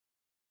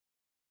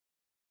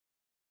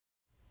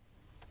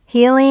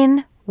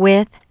Healing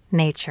with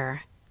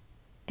nature.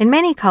 In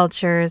many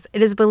cultures,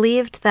 it is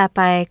believed that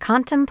by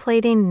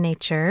contemplating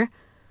nature,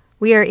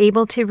 we are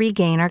able to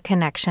regain our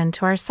connection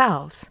to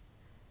ourselves.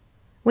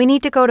 We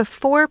need to go to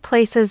 4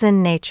 places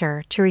in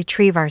nature to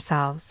retrieve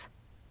ourselves: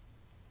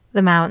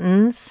 the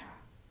mountains,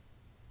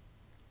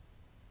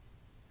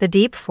 the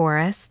deep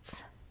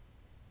forests,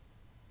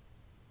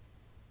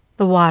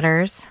 the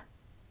waters,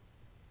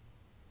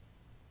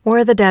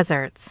 or the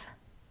deserts.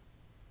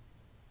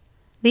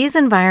 These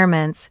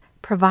environments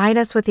provide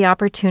us with the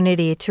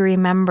opportunity to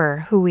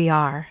remember who we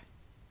are.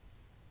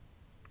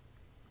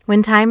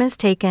 When time is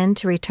taken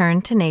to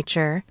return to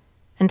nature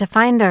and to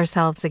find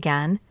ourselves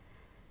again,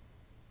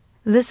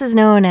 this is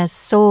known as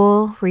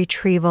soul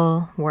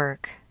retrieval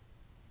work.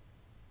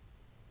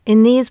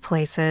 In these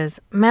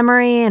places,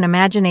 memory and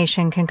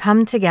imagination can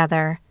come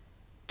together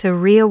to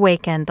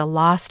reawaken the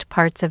lost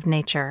parts of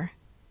nature.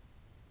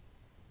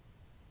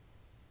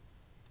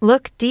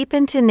 Look deep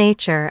into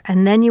nature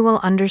and then you will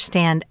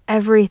understand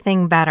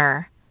everything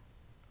better.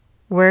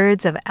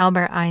 Words of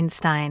Albert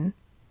Einstein.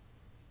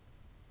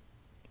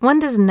 One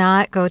does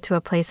not go to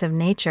a place of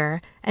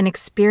nature and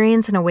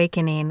experience an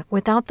awakening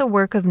without the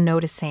work of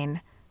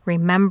noticing,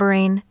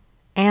 remembering,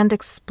 and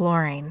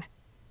exploring.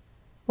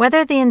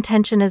 Whether the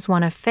intention is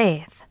one of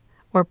faith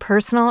or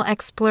personal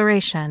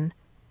exploration,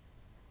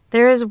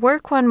 there is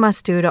work one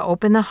must do to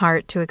open the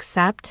heart to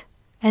accept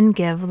and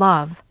give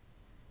love.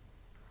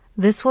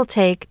 This will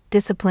take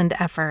disciplined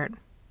effort.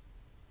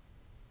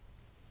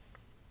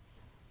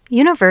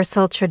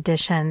 Universal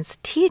traditions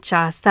teach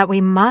us that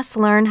we must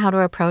learn how to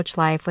approach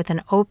life with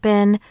an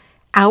open,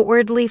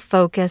 outwardly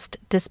focused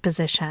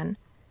disposition.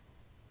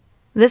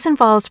 This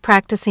involves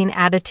practicing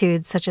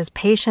attitudes such as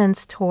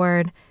patience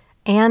toward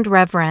and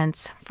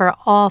reverence for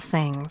all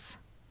things.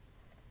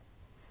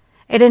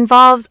 It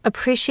involves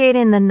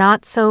appreciating the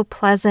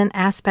not-so-pleasant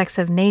aspects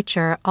of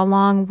nature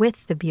along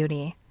with the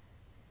beauty.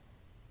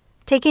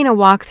 Taking a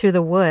walk through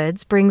the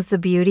woods brings the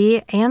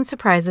beauty and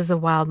surprises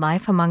of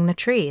wildlife among the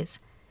trees.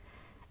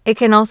 It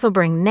can also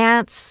bring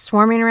gnats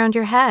swarming around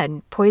your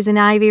head, poison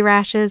ivy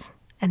rashes,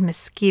 and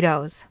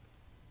mosquitoes.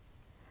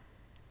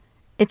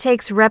 It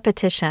takes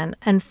repetition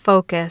and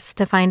focus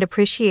to find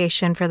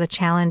appreciation for the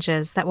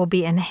challenges that will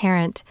be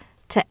inherent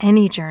to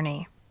any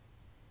journey.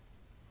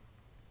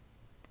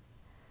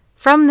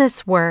 From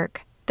this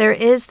work, there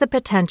is the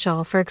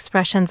potential for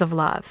expressions of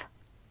love.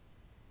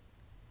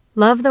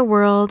 Love the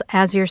world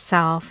as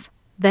yourself,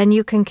 then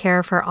you can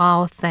care for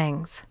all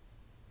things.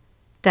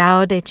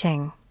 Tao Te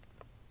Ching.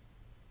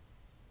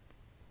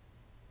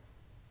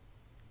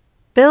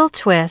 Bill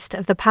Twist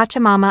of the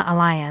Pachamama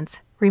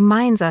Alliance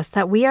reminds us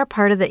that we are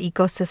part of the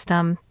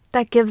ecosystem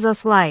that gives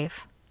us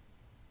life.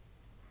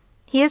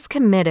 He is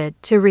committed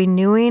to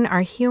renewing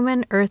our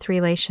human-earth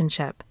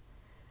relationship.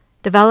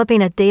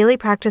 Developing a daily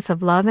practice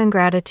of love and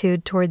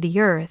gratitude toward the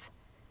earth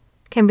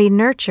can be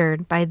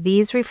nurtured by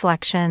these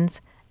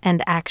reflections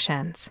and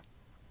actions.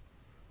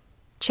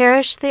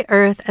 Cherish the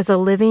earth as a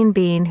living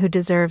being who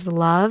deserves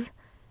love,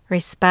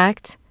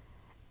 respect,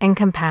 and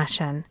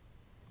compassion.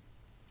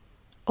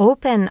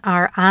 Open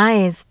our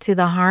eyes to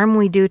the harm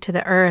we do to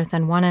the earth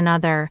and one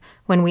another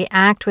when we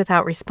act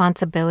without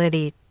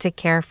responsibility to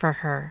care for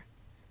her.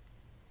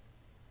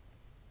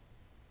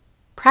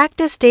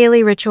 Practice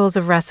daily rituals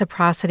of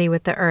reciprocity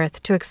with the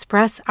earth to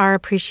express our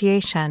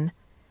appreciation,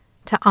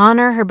 to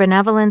honor her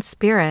benevolent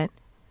spirit,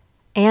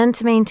 and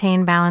to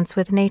maintain balance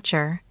with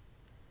nature.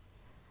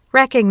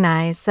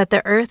 Recognize that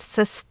the earth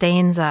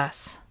sustains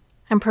us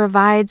and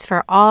provides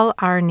for all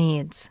our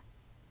needs.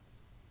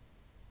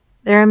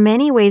 There are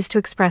many ways to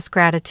express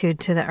gratitude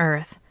to the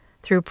earth,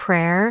 through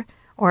prayer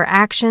or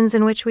actions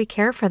in which we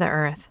care for the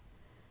earth.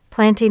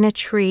 Planting a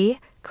tree,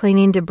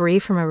 cleaning debris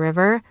from a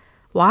river,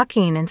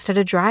 walking instead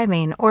of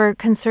driving, or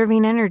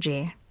conserving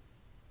energy.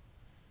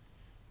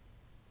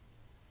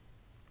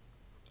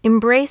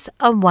 Embrace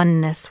a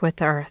oneness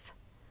with earth.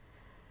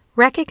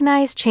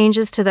 Recognize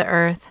changes to the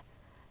earth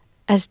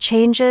as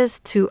changes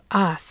to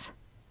us.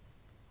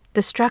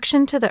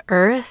 Destruction to the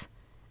earth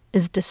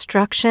is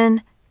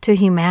destruction to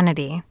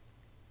humanity.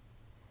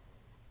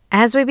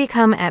 As we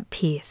become at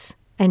peace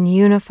and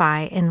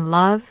unify in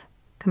love,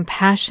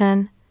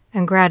 compassion,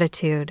 and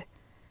gratitude,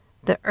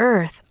 the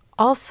earth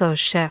also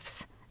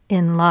shifts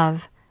in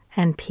love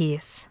and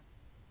peace.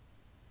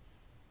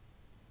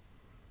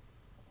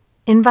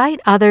 Invite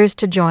others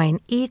to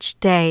join each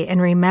day in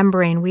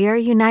remembering we are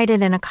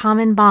united in a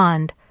common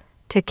bond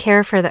to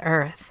care for the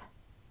earth.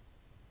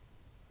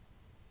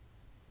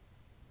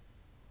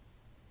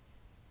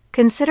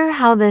 Consider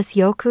how this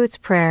Yokut's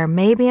prayer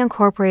may be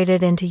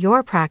incorporated into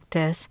your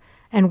practice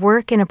and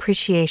work in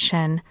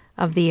appreciation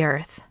of the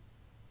earth.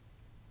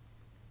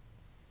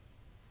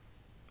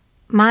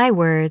 My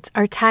words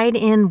are tied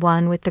in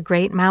one with the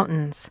great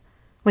mountains,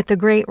 with the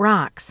great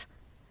rocks,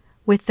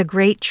 with the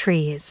great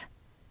trees,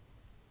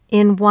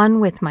 in one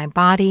with my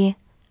body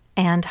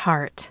and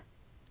heart.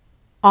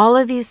 All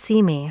of you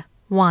see me,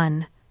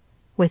 one,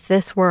 with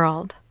this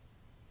world.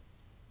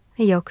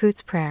 A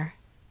Yokut's prayer.